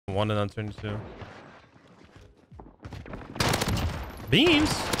One and on 22.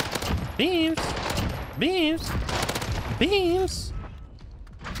 Beams. Beams. Beams. Beams.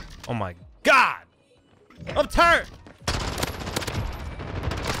 Oh my God. Upturn.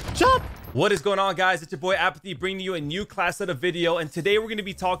 Jump. What is going on, guys? It's your boy Apathy bringing you a new class set of video, and today we're going to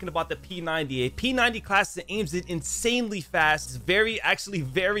be talking about the P90. A P90 class that aims it insanely fast. It's actually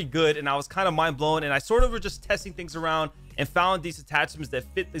very good, and I was kind of mind blown, and I sort of were just testing things around and found these attachments that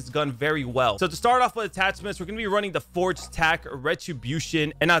fit this gun very well. So to start off with attachments, we're going to be running the Forged Tack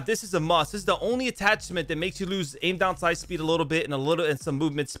Retribution, and now this is a must. This is the only attachment that makes you lose aim down sight speed a little bit and some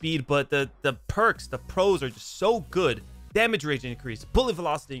movement speed, but the perks, the pros are just so good. Damage range increase, bullet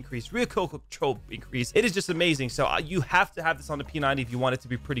velocity increase, recoil control increase. It is just amazing. So you have to have this on the P90 if you want it to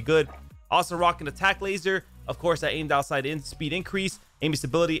be pretty good. Also rocking the tack laser. Of course, that aimed outside in speed increase, aiming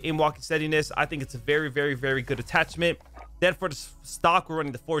stability, aim walking steadiness. I think it's a very, very, very good attachment. Then for the stock, we're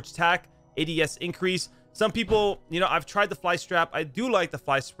running the Forged Tack, ADS increase. Some people, you know, I've tried the fly strap. I do like the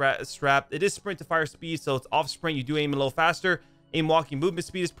fly strap. It is sprint to fire speed, so it's off sprint. You do aim a little faster. Aim walking movement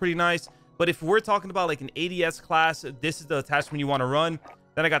speed is pretty nice. But if we're talking about like an ADS class, this is the attachment you want to run.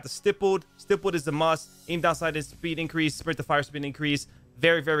 Then I got the stippled. Stippled is a must. Aim down sight speed increase, sprint to fire speed increase.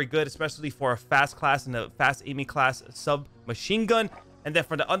 Very, very good, especially for a fast class and a fast aiming class submachine gun. And then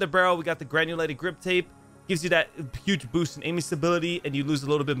for the underbarrel, we got the granulated grip tape. Gives you that huge boost in aiming stability, and you lose a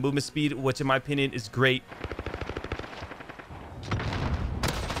little bit of movement speed, which in my opinion is great.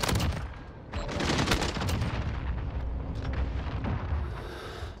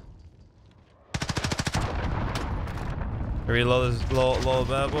 Reload this low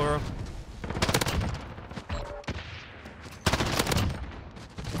bad boy.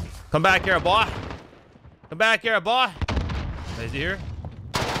 Come back here, boy. Come back here, boy. Is he here?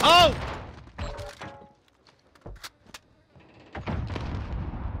 Oh!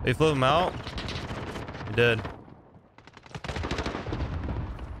 They flew him out. He did.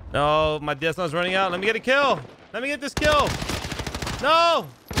 No, my DS9's running out. Let me get a kill. Let me get this kill. No!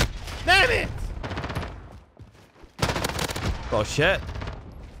 Damn it! Oh shit.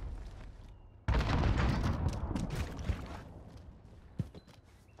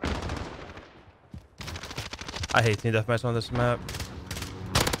 I hate team deathmatch on this map.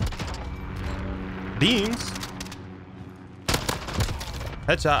 Beams.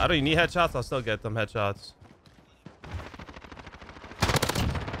 Headshot. I don't even need headshots. I'll still get them headshots.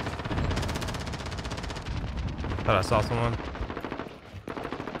 Thought I saw someone.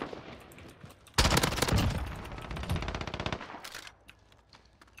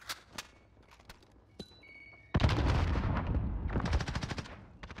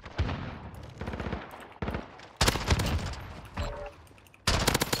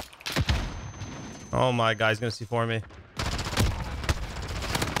 Oh my God, he's gonna C4 me.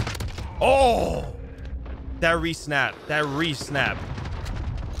 Oh! That re-snap. That re-snap.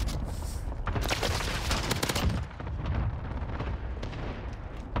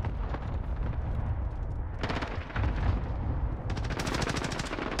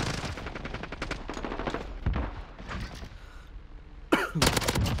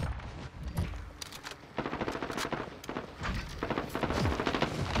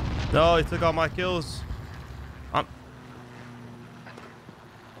 No, he took all my kills.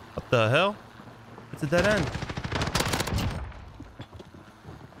 What the hell? It's a dead end.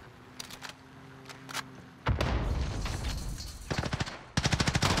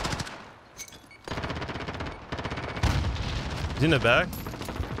 He's in the back.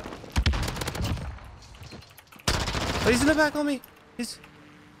 Oh, he's in the back on me. He's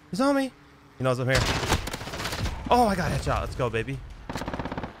on me. He knows I'm here. Oh my God, headshot. Let's go, baby.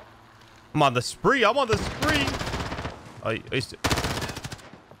 I'm on the spree. I'm on the spree. Oh, I used to.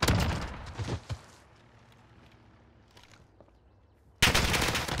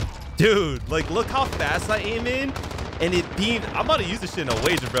 Dude, like, look how fast I aim in, and it beams. I'm about to use this shit in a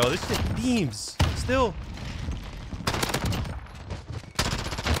wager, bro. This shit beams still.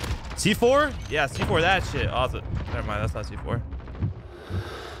 C4? Yeah, C4 that shit. Awesome. Never mind, that's not C4.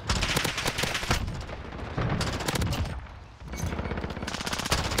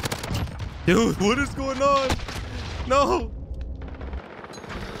 Dude, what is going on? No.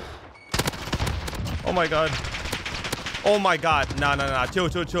 Oh my God. Oh my God. Nah. Chill,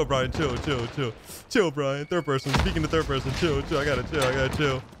 Brian. Chill, Brian. Third person. Speaking to third person. Chill. I gotta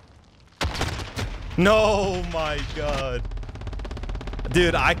chill. No, my God.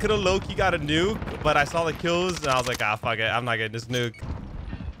 Dude, I could have low-key got a nuke, but I saw the kills and I was like, ah, fuck it. I'm not getting this nuke.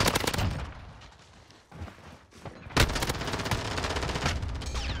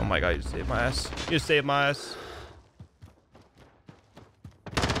 Oh my God, you just saved my ass. You just saved my ass.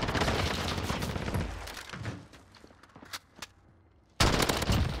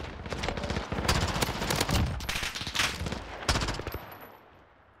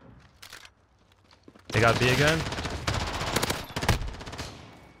 got B again.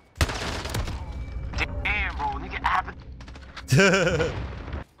 Damn, bro, nigga, apathy.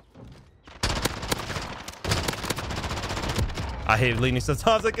 I hate leaning.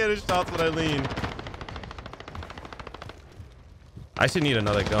 Sometimes I get a shot when I lean. I should need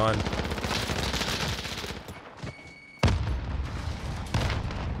another gun.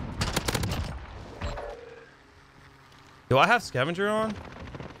 Do I have scavenger on?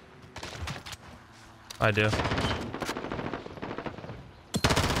 I do.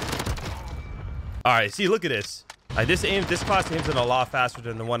 All right, see, look at this. This class aims it a lot faster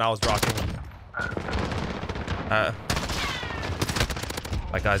than the one I was rocking.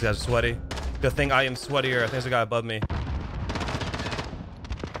 My guys got sweaty. Good thing I am sweatier. I think there's a guy above me.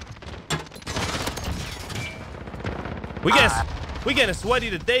 We getting sweaty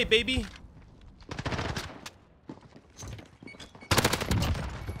today, baby.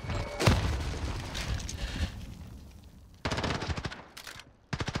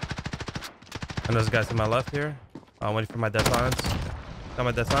 And those guys to my left here. I'm waiting for my death lines. Got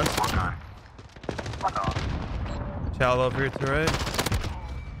my death lines. Shallow over here to the right.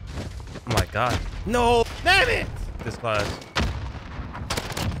 Oh my god. No! Damn it! This class.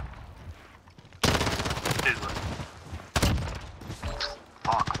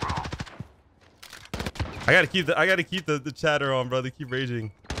 Fuck, bro. I gotta keep the chatter on, brother. Keep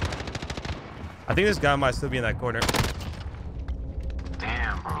raging. I think this guy might still be in that corner.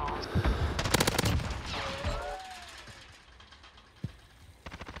 Damn, bro.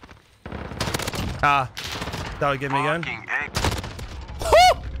 Ah, that would get me again.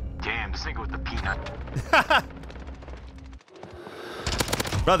 Damn, this nigga with the P90.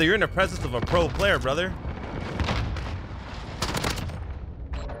 Brother, you're in the presence of a pro player, brother.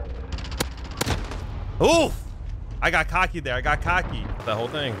 Oof! I got cocky there. I got cocky. The whole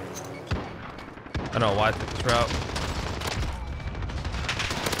thing. I don't know why I took this route.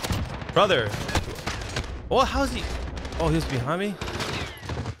 Brother. Well, how's he? Oh, he was behind me?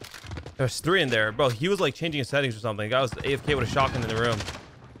 There's 3 in there. Bro, he was like changing his settings or something. The guy was AFK with a shotgun in the room.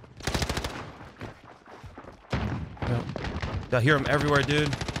 I hear him everywhere,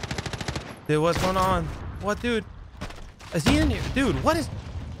 dude. Dude, what's going on? What, dude? Is he in here? Dude, what is...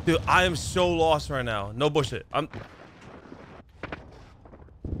 Dude, I am so lost right now. No bullshit.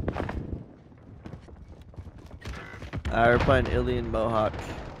 We're playing Alien Mohawk.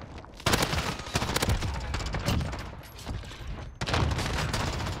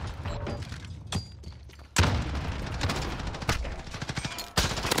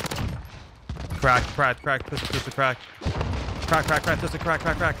 Crack, twisted, crack. Crack, twisted,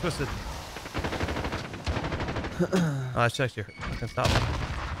 crack, twisted. Oh, I checked you. I can stop.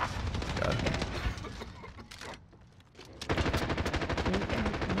 God.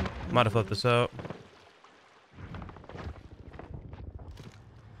 Might have flipped this out.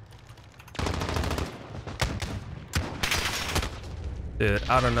 Dude,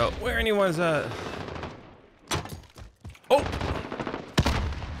 I don't know where anyone's at. Oh!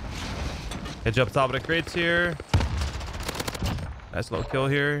 Hit you up top of the crates here. Nice little kill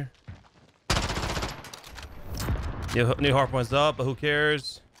here. New hard points up, but who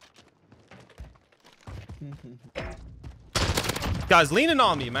cares? Guy's leaning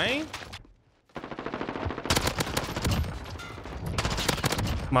on me, man.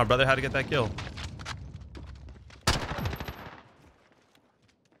 Come on, brother. How to get that kill?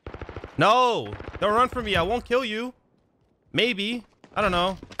 No! Don't run from me. I won't kill you. Maybe. I don't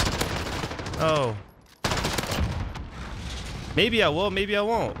know. Oh. Maybe I will. Maybe I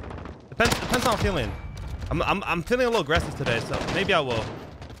won't. Depends how I'm feeling. I'm feeling a little aggressive today, so maybe I will.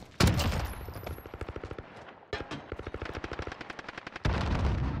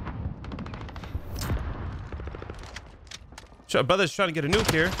 Sure, brother's trying to get a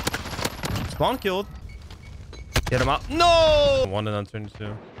nuke here. Spawn killed. Get him out. No! 1 and on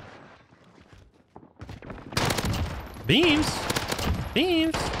 22. Beams.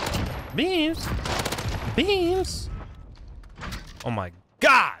 Oh my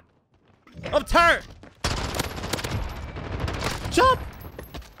god. I'm tired. Jump.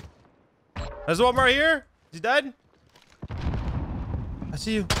 There's one right here. Is he dead? I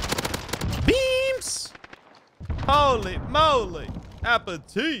see you. Beams. Holy moly.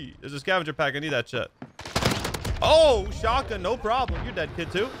 Apathy. There's a scavenger pack. I need that shit. Oh, shotgun. No problem. You're dead, kid,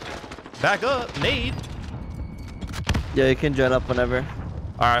 too. Back up. Nade. Yeah, you can join up whenever.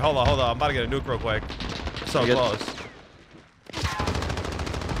 All right, hold on. I'm about to get a nuke real quick. So close.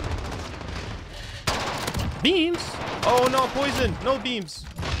 Beams. Oh, no, poison. No beams.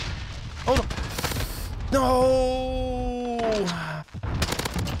 Oh, no. No.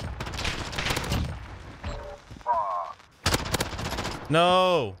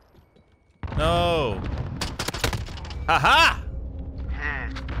 No. No. Haha!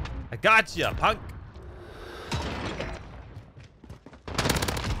 I got you, punk.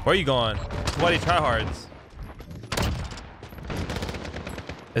 Where are you going? Sweaty tryhards.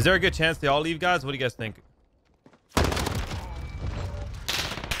 Is there a good chance they all leave, guys? What do you guys think?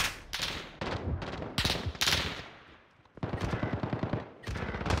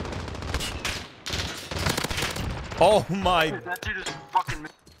 Oh my. That dude is fucking.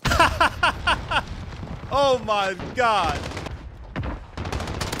 Oh my god.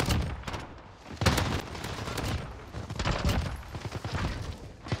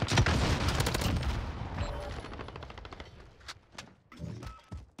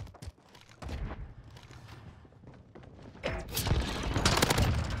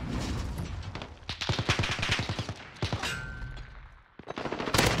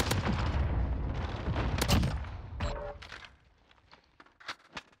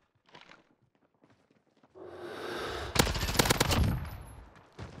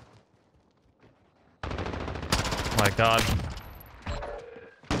 My god.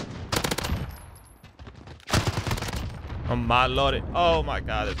 Oh my lordy. Oh my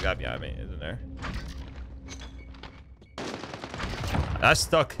god, there's a guy behind me, isn't there? I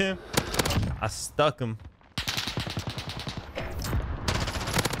stuck him. I stuck him.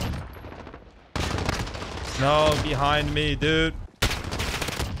 No, behind me, dude.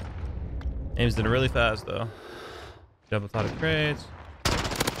 Aim's in really fast though. Jump without a crate.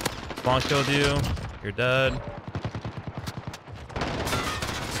 Spawn killed you. You're dead.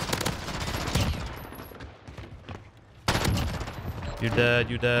 You dead,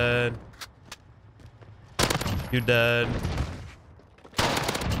 you dead. You dead.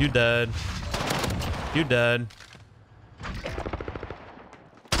 You dead. You dead.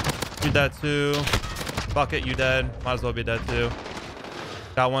 You dead too. Fuck it, you dead. Might as well be dead too.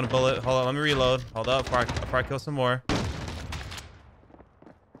 Got one bullet. Hold on, let me reload. Hold up before I kill some more.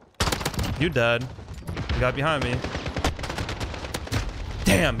 You dead. You got behind me.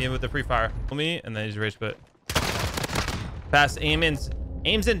 Damn, me with the free fire. Kill me, and then he's rage quit. Fast aims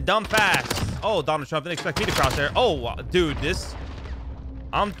in dumb fast. Oh, Donald Trump didn't expect me to cross there. Oh, dude, this,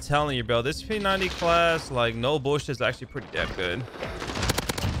 I'm telling you, bro, this P90 class, like, no bullshit, is actually pretty damn good.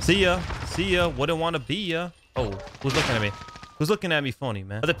 See ya. See ya. Wouldn't want to be ya. Oh, who's looking at me? Who's looking at me phony,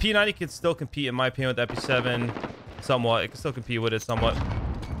 man? But the P90 can still compete, in my opinion, with MP7 somewhat. It can still compete with it somewhat.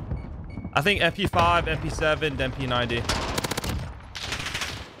 I think MP5, MP7, then P90.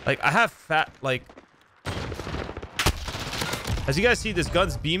 Like, I have fat, like, as you guys see, this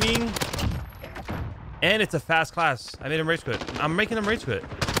gun's beaming, and it's a fast class. I made him rage quit. I'm making him rage quit.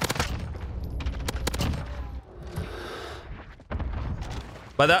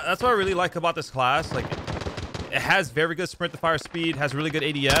 But that's what I really like about this class. Like, it has very good sprint to fire speed, has really good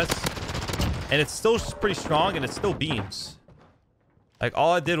ADS, and it's still pretty strong, and it still beams. Like,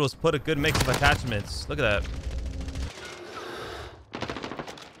 all I did was put a good mix of attachments. Look at that.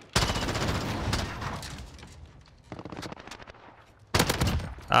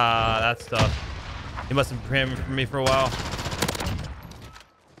 Ah, that's tough. He must have been praying for me for a while.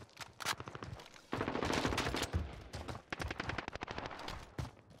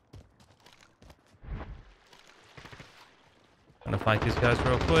 Gonna fight these guys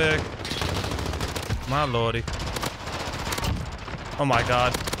real quick. My lordy. Oh my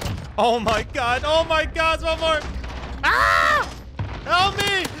god. Oh my god. Oh my god. One more. Ah! Help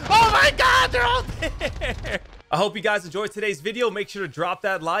me. Oh my god. They're all there. I hope you guys enjoyed today's video. Make sure to drop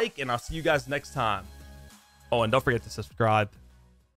that like, and I'll see you guys next time. Oh, and don't forget to subscribe.